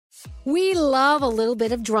We love a little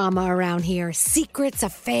bit of drama around here. Secrets,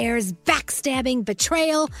 affairs, backstabbing,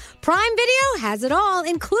 betrayal. Prime Video has it all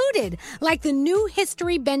included. Like the new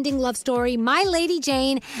history-bending love story, My Lady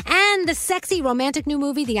Jane, and the sexy romantic new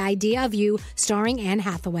movie, The Idea of You, starring Anne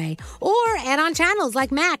Hathaway. Or add-on channels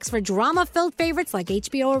like Max for drama-filled favorites like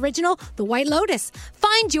HBO original, The White Lotus.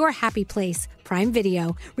 Find your happy place. Prime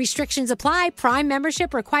Video. Restrictions apply. Prime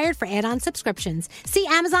membership required for add-on subscriptions. See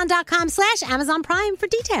Amazon.com/Amazon Prime for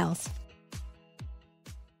details.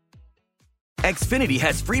 Xfinity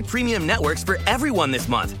has free premium networks for everyone this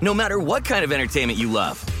month, no matter what kind of entertainment you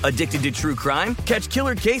love. Addicted to true crime? Catch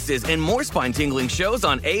killer cases and more spine-tingling shows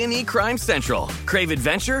on A&E Crime Central. Crave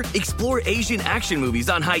adventure? Explore Asian action movies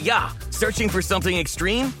on Hi-Ya. Searching for something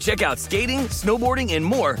extreme? Check out skating, snowboarding, and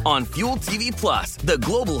more on Fuel TV Plus, the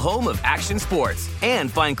global home of action sports.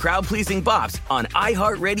 And find crowd-pleasing bops on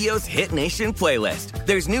iHeartRadio's Hit Nation playlist.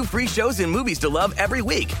 There's new free shows and movies to love every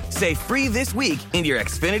week. Say free this week in your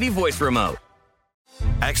Xfinity voice remote.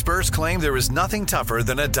 Experts claim there is nothing tougher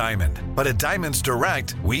than a diamond. But at Diamonds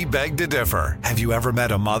Direct, we beg to differ. Have you ever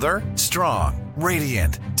met a mother? Strong,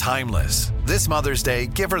 radiant, timeless. This Mother's Day,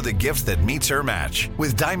 give her the gift that meets her match.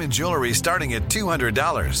 With diamond jewelry starting at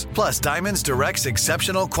 $200. Plus Diamonds Direct's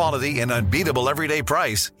exceptional quality and unbeatable everyday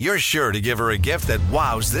price, you're sure to give her a gift that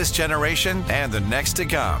wows this generation and the next to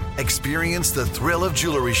come. Experience the thrill of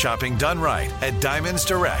jewelry shopping done right at Diamonds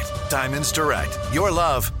Direct. Diamonds Direct. Your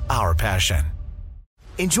love, our passion.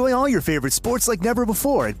 Enjoy all your favorite sports like never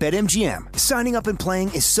before at BetMGM. Signing up and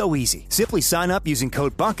playing is so easy. Simply sign up using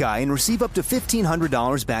code Buckeye and receive up to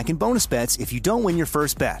 $1,500 back in bonus bets if you don't win your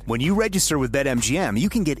first bet. When you register with BetMGM, you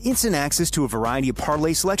can get instant access to a variety of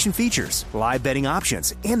parlay selection features, live betting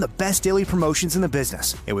options, and the best daily promotions in the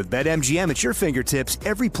business. And with BetMGM at your fingertips,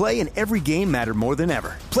 every play and every game matter more than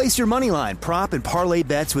ever. Place your moneyline, prop, and parlay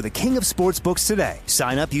bets with the king of sportsbooks today.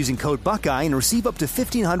 Sign up using code Buckeye and receive up to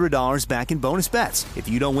 $1,500 back in bonus bets if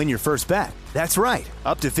you don't win your first bet. That's right,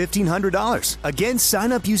 up to $1,500. Again,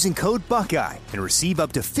 sign up using code Buckeye and receive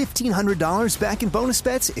up to $1,500 back in bonus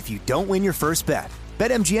bets if you don't win your first bet.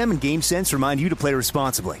 BetMGM and GameSense remind you to play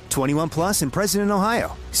responsibly. 21 plus and present in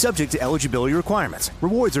Ohio. Subject to eligibility requirements.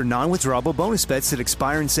 Rewards are non-withdrawable bonus bets that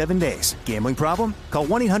expire in 7 days. Gambling problem? Call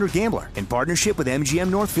 1-800-GAMBLER in partnership with MGM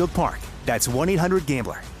Northfield Park. That's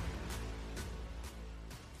 1-800-GAMBLER.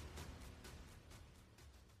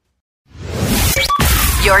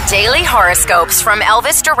 Your daily horoscopes from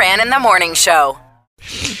Elvis Duran in the Morning Show.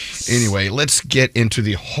 Anyway, let's get into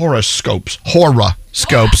the horoscopes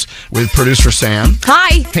with producer Sam.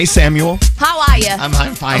 Hi. Hey, Samuel. How are you? I'm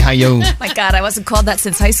fine. How you? My God, I wasn't called that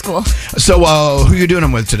since high school. So, who are you doing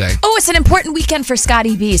them with today? Oh, it's an important weekend for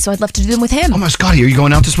Scotty B, so I'd love to do them with him. Oh, my Scotty, are you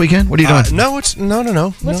going out this weekend? What are you doing? No.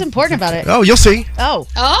 What's important about it? Oh, you'll see. Oh.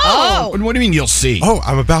 What do you mean you'll see? Oh,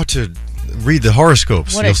 I'm about to read the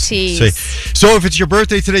horoscopes. What a tease. See. So if it's your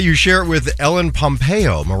birthday today, you share it with Ellen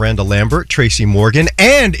Pompeo, Miranda Lambert, Tracy Morgan.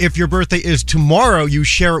 And if your birthday is tomorrow, you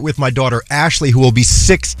share it with my daughter, Ashley, who will be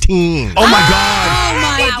 16. Oh, my God. Oh,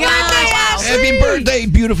 my God. Happy birthday,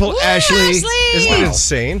 beautiful Ashley. Isn't that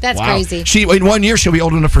insane? That's crazy. In 1 year, she'll be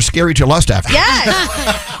old enough for Scary to lust after.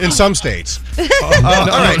 Yes. In some states. All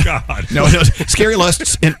right. God. No, Scary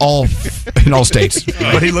lusts in all states.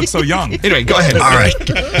 But he looks so young. Anyway, go ahead. All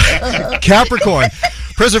right. Capricorn.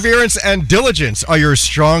 Perseverance and diligence are your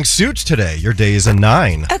strong suits today. Your day is a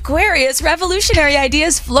 9. Aquarius, revolutionary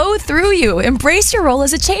ideas flow through you. Embrace your role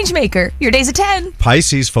as a change maker. Your day's a 10.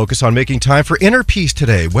 Pisces, focus on making time for inner peace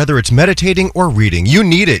today, whether it's meditating or reading. You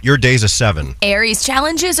need it. Your day's a 7. Aries,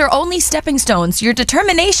 challenges are only stepping stones. Your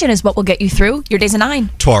determination is what will get you through. Your day's a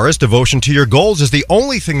 9. Taurus, devotion to your goals is the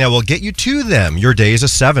only thing that will get you to them. Your day is a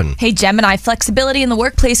 7. Hey, Gemini, flexibility in the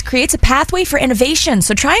workplace creates a pathway for innovation,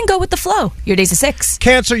 so try and go with the flow. Your day's a 6.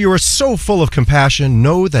 Cancer, you are so full of compassion.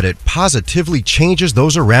 Know that it positively changes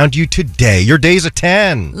those around you today. Your day's a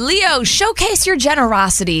 10. Leo, showcase your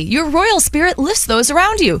generosity. Your royal spirit lifts those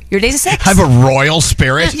around you. Your day's a 6. I have a royal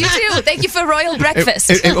spirit. You do. Thank you for royal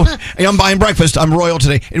breakfast. Hey, I'm buying breakfast. I'm royal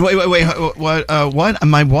today. Wait. What?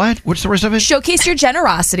 Am I what? What's the rest of it? Showcase your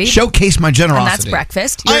generosity. Showcase my generosity. And that's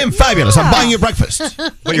breakfast. I am fabulous. I'm buying you breakfast.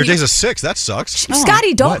 But your day's a 6. That sucks.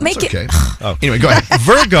 Scotty, don't What? make It's it. okay. Anyway, go ahead.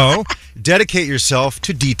 Virgo, dedicate yourself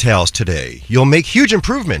to details today. You'll make huge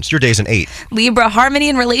improvements. Your day's an 8. Libra, harmony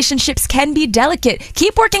in relationships can be delicate.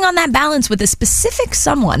 Keep working on that balance with a specific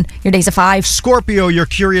someone. Your day's a 5. Scorpio, your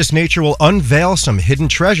curious nature will unveil some hidden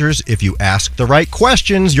treasures if you ask the right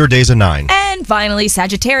questions. Your day's a 9. And finally,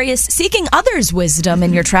 Sagittarius, seeking others' wisdom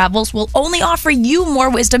in your travels will only offer you more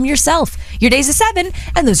wisdom yourself. Your day's a 7,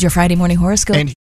 and those are your Friday morning horoscopes.